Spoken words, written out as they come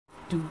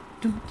So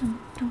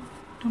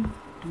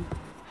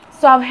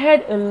I've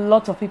heard a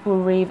lot of people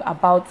rave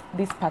about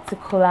this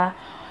particular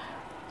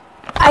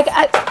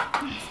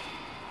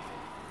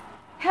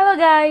Hello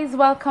guys,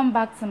 welcome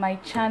back to my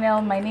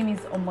channel. My name is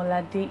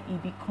Omolade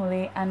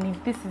Ibikunle, and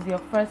if this is your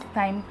first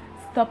time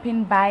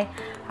stopping by,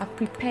 I've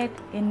prepared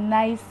a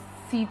nice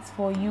seat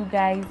for you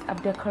guys.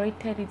 I've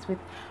decorated it with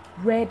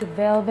red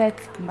velvet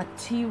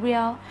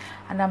material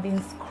and I've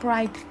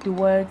inscribed the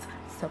words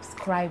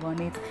subscribe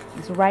on it.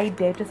 It's right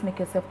there. Just make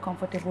yourself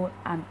comfortable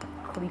and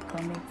click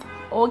on it,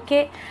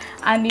 okay?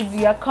 And if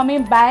you are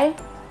coming by,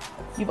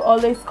 you've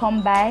always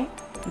come by,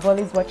 you've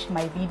always watched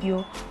my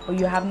video, or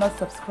you have not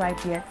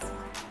subscribed yet,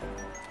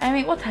 I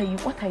mean, what are you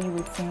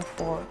waiting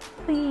for?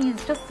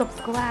 Please just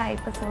subscribe.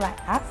 That's all I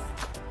ask.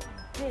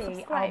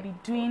 Today I'll be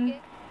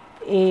doing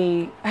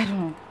a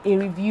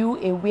review,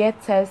 a wear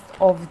test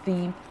of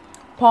the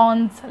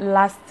Pond's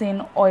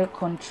Lasting Oil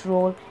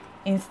Control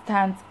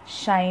Instant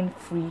Shine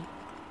Free.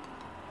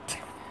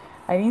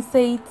 I didn't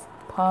say it,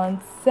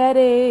 Pond said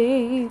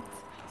it.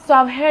 So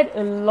I've heard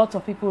a lot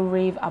of people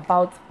rave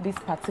about this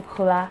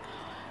particular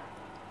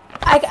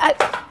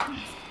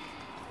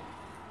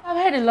I've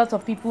heard a lot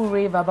of people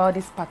rave about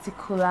this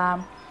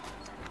particular,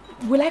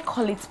 will I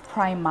call it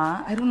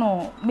primer? I don't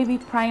know, maybe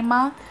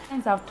primer.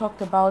 Since I've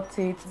talked about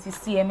it, you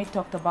see Emmy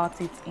talked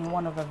about it in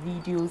one of her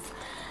videos,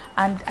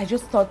 and I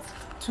just thought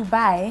to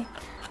buy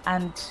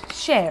and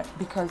share,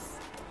 because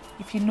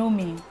if you know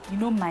me, you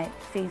know my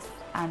face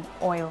and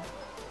oil,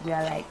 we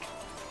are like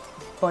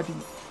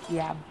buddies, we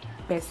are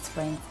best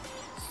friends.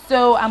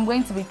 So I'm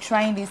going to be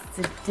trying this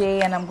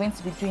today and I'm going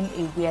to be doing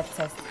a wear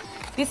test.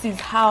 This is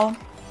how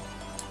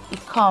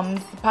it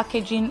comes. The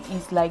packaging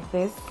is like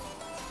this.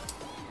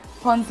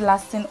 Pond's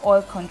Lasting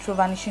Oil Control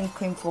Vanishing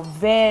Cream for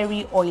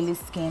very oily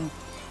skin.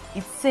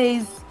 It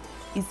says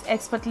it's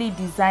expertly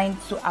designed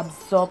to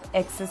absorb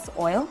excess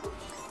oil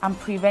and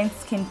prevent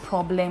skin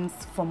problems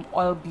from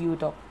oil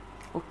buildup.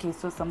 Okay,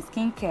 so some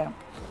skincare.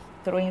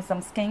 Throw in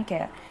some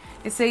skincare.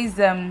 It says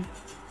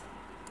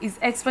it's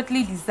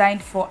expertly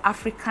designed for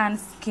African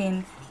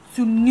skin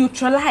to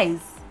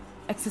neutralize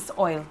excess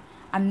oil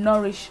and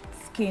nourish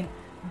skin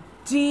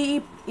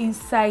deep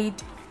inside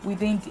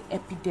within the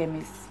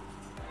epidermis.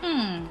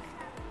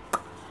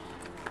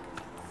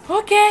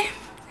 Okay,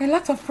 a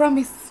lot of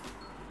promise.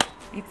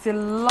 It's a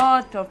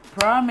lot of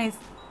promise.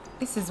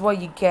 This is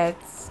what you get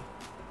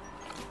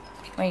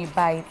when you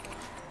buy it,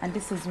 and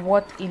this is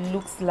what it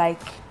looks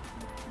like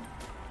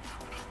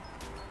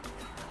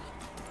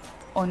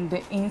on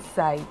the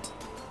inside.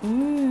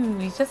 Ooh,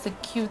 it's just a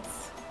cute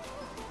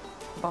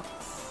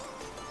box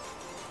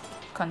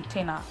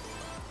container.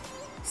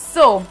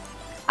 So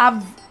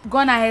I've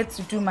gone ahead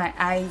to do my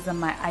eyes and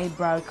my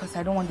eyebrow because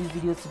I don't want this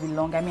video to be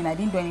long. I mean, I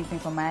didn't do anything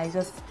for my eyes,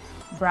 just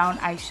brown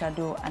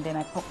eyeshadow, and then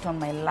I popped on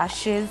my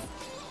lashes,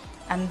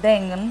 and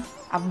then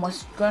I've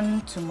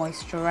gone to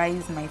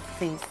moisturize my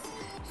face.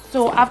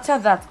 So after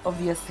that,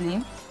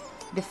 obviously,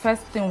 the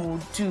first thing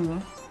we'll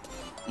do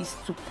is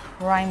to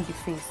prime the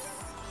face.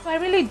 So I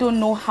really don't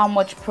know how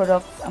much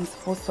product I'm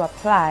supposed to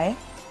apply,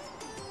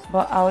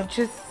 but I'll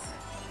just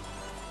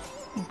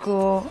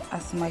go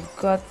as my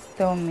guts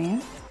tell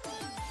me.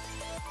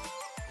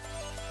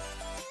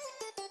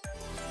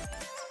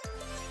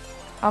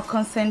 I'll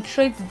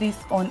concentrate this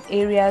on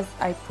areas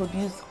I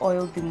produce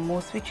oil the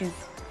most, which is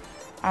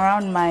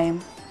around my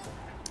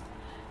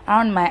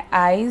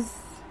eyes,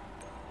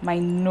 my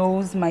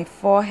nose, my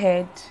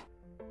forehead.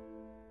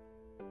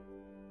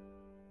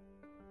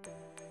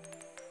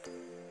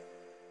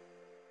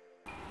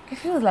 It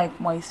feels like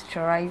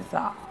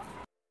moisturizer.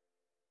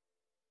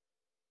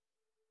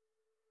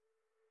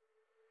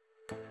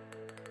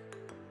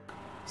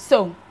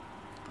 So,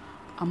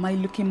 am I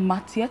looking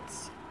matte yet?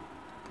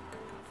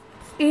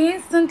 It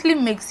instantly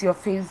makes your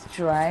face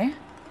dry,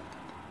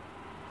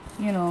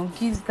 you know,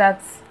 gives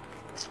that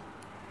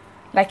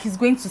like it's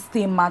going to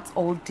stay matte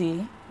all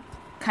day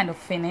kind of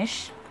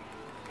finish.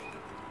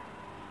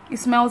 It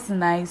smells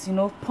nice, you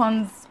know.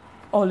 Pond's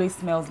always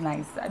smells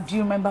nice. Do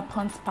you remember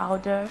Pond's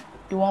powder,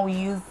 the one we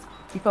used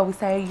before we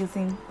started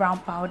using brown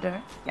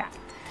powder? Yeah,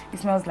 it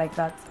smells like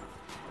that.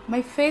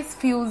 My face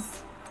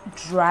feels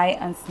dry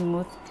and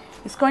smooth.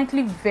 It's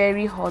currently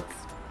very hot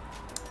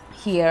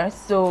here,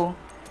 so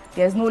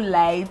there's no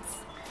lights,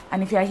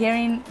 and if you're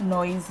hearing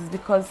noise, it's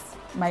because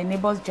my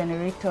neighbor's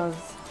generators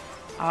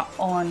are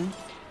on.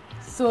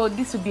 So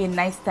this would be a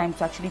nice time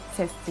to actually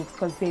test it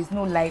because there's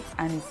no light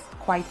and it's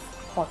quite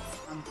hot.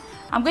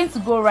 I'm going to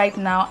go right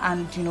now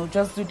and, you know,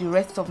 just do the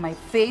rest of my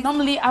face.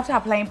 Normally after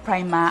applying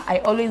primer, I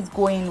always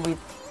go in with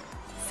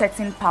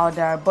setting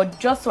powder, but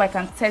just so I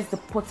can test the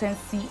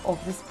potency of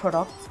this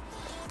product,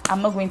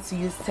 I'm not going to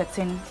use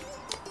setting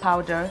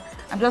powder.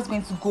 I'm just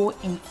going to go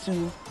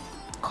into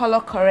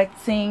color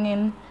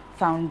correcting,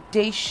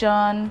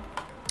 foundation,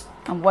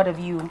 and what have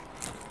you.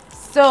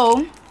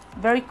 So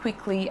very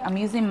quickly, I'm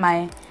using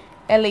my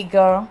LA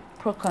Girl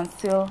Pro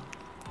Conceal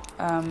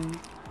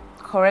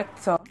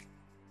corrector.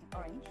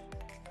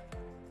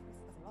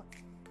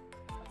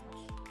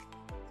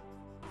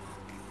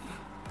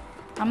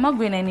 I'm not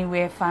going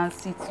anywhere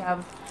fancy to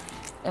have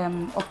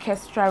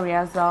orchestra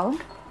rehearsal,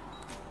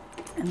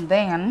 and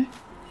then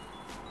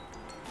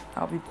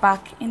I'll be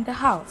back in the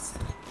house.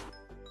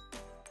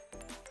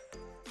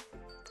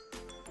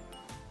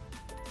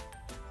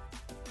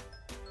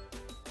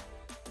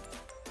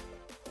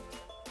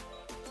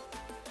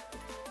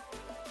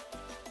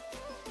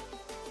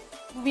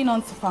 Moving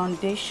on to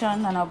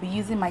foundation, and I'll be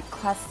using my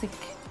classic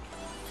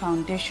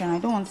foundation. I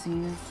don't want to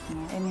use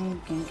any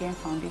game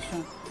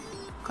foundation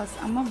because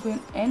I'm not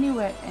going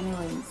anywhere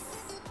anyways.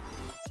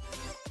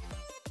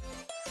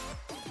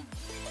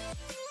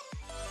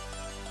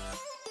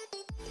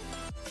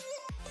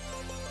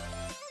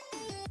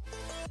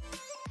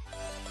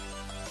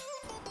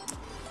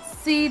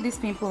 See this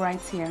pimple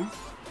right here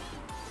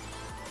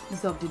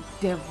is of the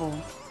devil,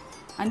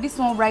 and this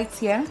one right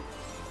here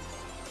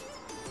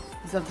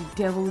is of the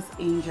devil's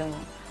angel.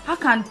 How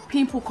can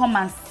pimple come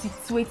and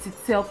situate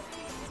itself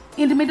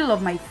in the middle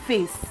of my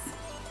face?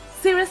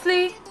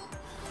 Seriously?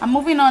 I'm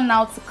moving on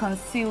now to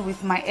conceal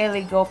with my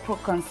LA Girl Pro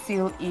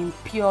Conceal in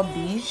Pure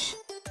Beige.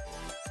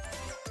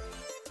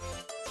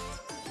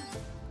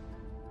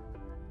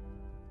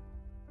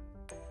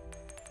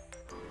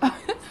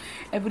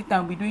 Every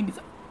time we doing this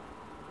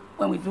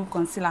when we do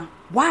concealer.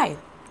 Why?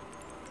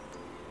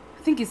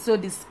 I think it's so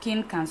the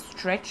skin can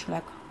stretch,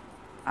 like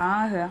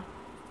here.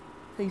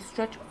 So you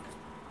stretch.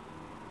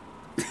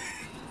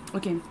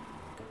 Okay.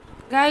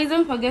 Guys,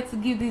 don't forget to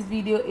give this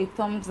video a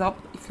thumbs up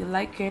if you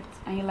like it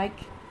and you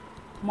like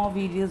more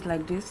videos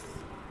like this.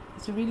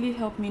 It will really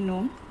help me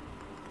know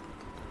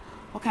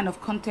what kind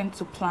of content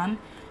to plan.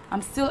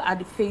 I'm still at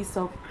the phase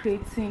of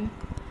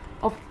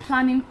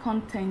planning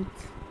content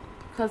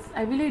because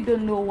I really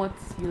don't know what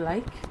you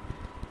like,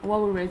 what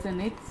will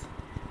resonate.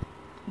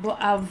 But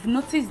I've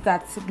noticed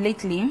that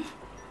lately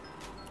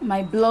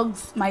my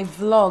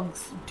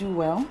vlogs do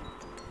well.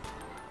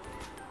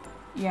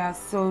 Yeah,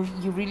 so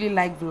you really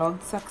like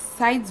vlogs.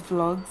 Besides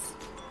vlogs,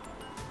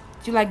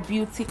 do you like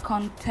beauty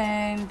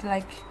content,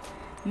 like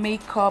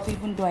makeup?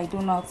 Even though I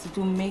don't know how to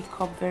do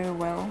makeup very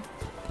well,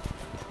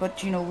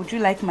 but you know, would you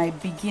like my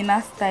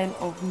beginner style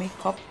of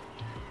makeup?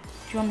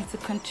 Do you want me to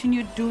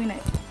continue doing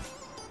it?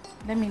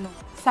 Let me know.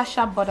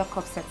 Sacha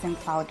Buttercup setting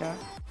powder.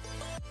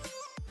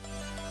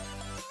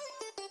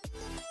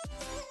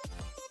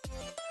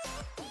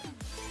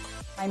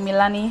 My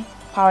Milani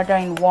powder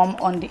in warm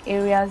on the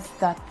areas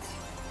that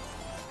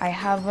I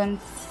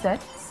haven't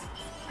set.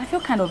 I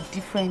feel kind of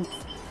different.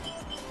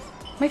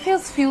 My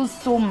face feels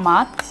so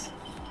matte.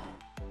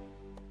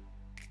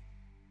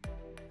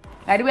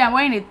 By the way, I'm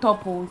wearing a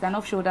top, it's an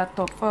off-shoulder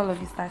top. For all of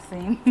you start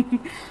saying,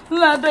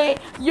 Lade,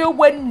 you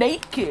were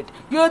naked.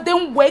 You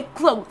didn't wear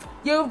clothes.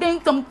 You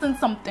didn't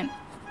something.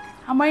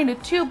 I'm wearing a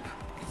tube.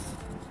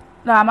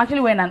 No, I'm actually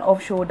wearing an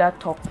off-shoulder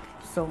top.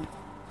 So,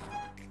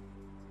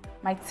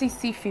 my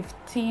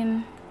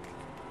TC15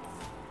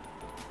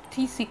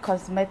 TC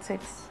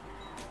Cosmetics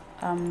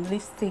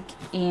lipstick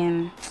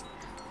in,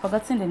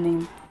 forgotten the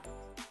name.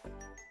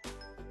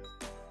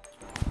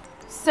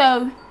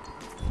 So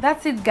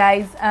that's it,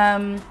 guys.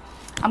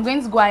 I'm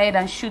going to go ahead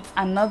and shoot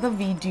another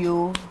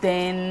video,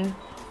 then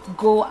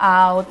go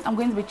out. I'm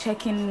going to be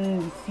checking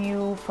with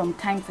you from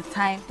time to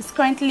time. It's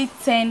currently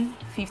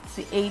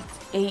 10:58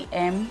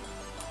 a.m.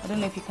 I don't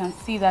know if you can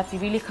see that. You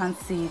really can't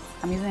see it.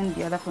 I'm using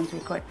the other phone to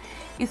record.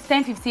 It's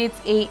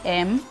 10:58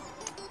 a.m.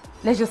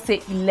 Let's just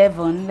say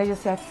 11. Let's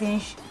just say I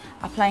finish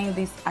applying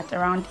this at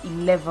around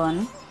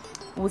 11.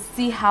 We'll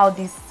see how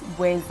this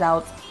wears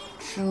out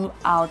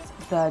throughout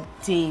the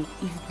day.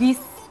 If this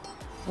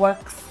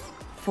works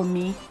for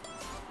me,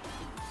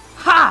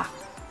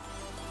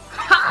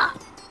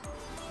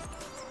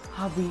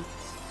 I'll be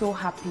so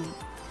happy.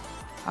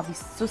 I'll be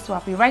so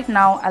happy. Right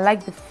now, I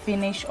like the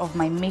finish of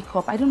my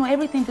makeup. I don't know,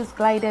 everything just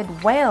glided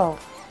well.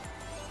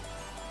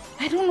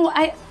 I don't know,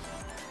 I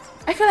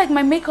feel like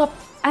my makeup,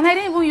 and I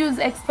didn't even use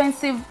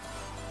expensive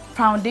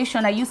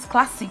foundation. I use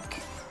classic.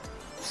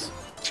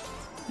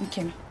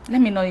 Okay,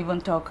 let me not even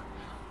talk.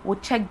 We'll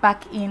check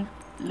back in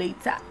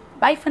later.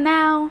 Bye for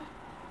now.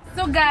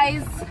 So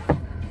guys,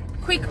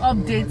 quick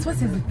updates.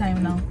 What is the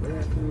time now?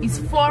 It's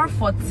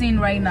 4:14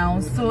 right now.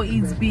 So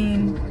it's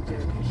been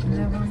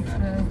 11,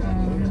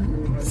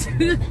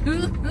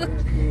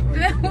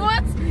 12,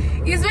 what?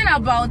 It's been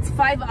about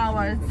 5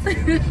 hours.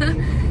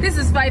 This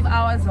is 5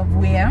 hours of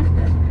wear.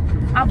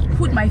 I've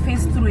put my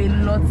face through a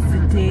lot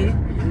today.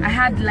 I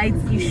had light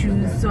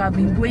issues, so I've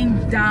been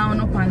going down,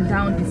 up and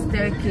down the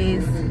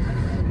staircase,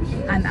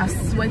 and I've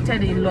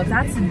sweated a lot.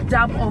 I had to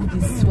dab off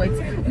the sweat.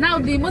 Now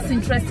the most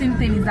interesting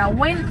thing is that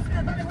when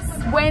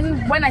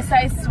I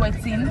started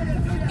sweating,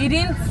 it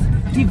didn't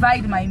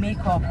divide my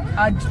makeup.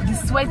 The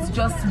sweat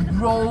just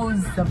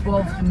rose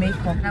above the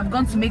makeup. I've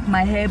gone to make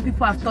my hair.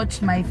 People have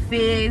touched my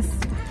face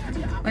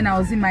when I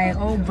was in my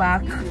all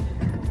back.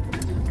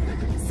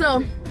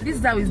 So this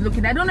is how it's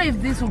looking. I don't know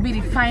if this will be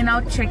the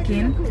final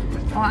check-in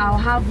or I'll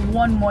have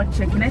one more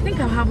check-in. I think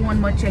I'll have one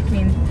more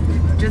check-in,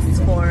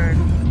 just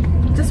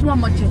one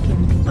more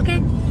check-in. Okay,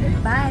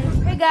 bye.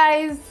 Hey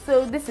guys,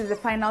 so this is the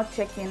final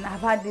check-in. I've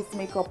had this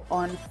makeup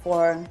on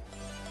for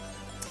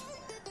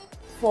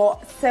for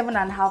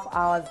 7.5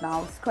 hours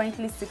now. It's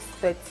currently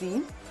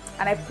 6:30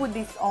 and I put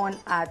this on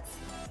at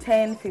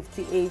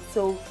 10:58,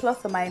 so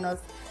plus or minus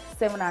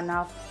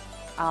 7.5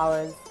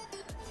 hours.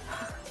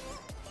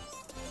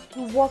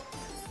 It worked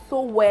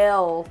so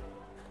well.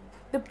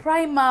 The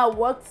primer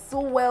worked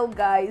so well,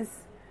 guys.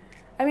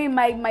 I mean,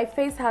 my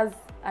face has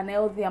an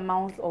healthy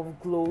amount of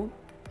glow,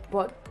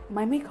 but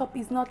my makeup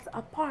is not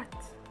apart.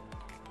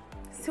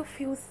 Still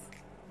feels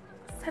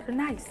so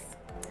nice.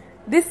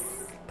 This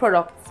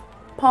product,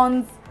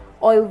 Pond's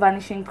Oil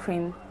Vanishing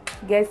Cream,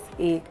 gets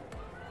a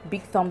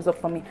big thumbs up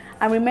for me.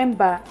 And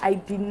remember, I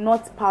did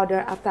not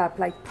powder after I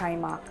applied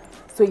primer,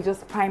 so it's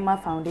just primer,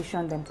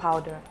 foundation, then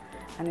powder,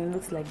 and it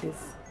looks like this.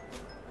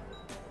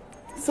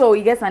 So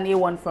it gets an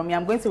A1 from me.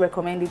 I'm going to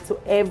recommend it to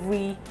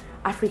every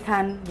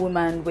African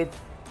woman with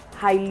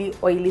highly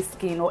oily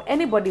skin, or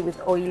anybody with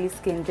oily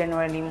skin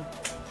generally.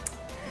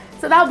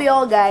 So that'll be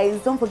all,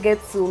 guys. Don't forget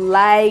to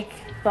like,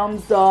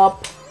 thumbs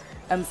up,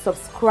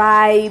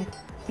 subscribe,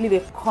 leave a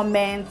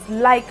comment,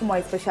 like more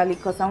especially,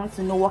 because I want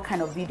to know what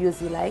kind of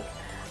videos you like,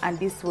 and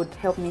this would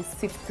help me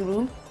sift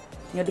through,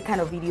 the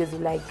kind of videos you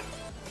like.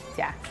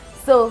 Yeah.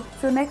 So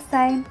till next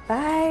time,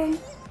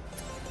 bye.